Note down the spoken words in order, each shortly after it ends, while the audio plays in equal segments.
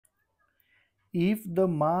If the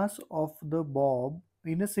mass of the bob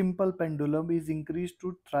in a simple pendulum is increased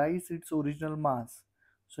to thrice its original mass,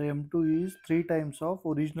 so m2 is 3 times of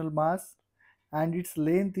original mass, and its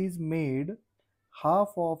length is made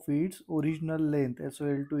half of its original length, so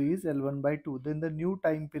L2 is L1 by 2, then the new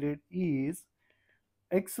time period is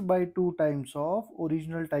x by 2 times of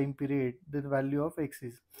original time period. The value of x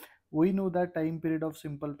is, we know that time period of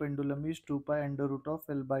simple pendulum is 2 pi under root of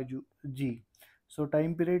L by g. So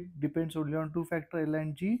time period depends only on two factor L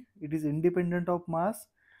and g. It is independent of mass,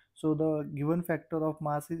 so the given factor of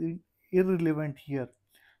mass is irrelevant here.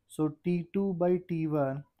 So T2 by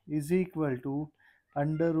T1 is equal to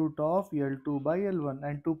under root of L2 by L1,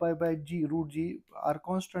 and 2 pi by g root g are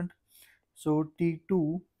constant. So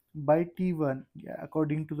T2 by T1,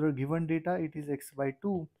 according to the given data, it is x by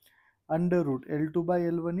 2. Under root L2 by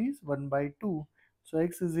L1 is 1 by 2. So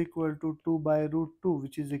x is equal to 2 by root 2,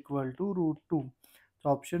 which is equal to root 2. So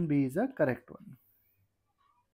option B is a correct one.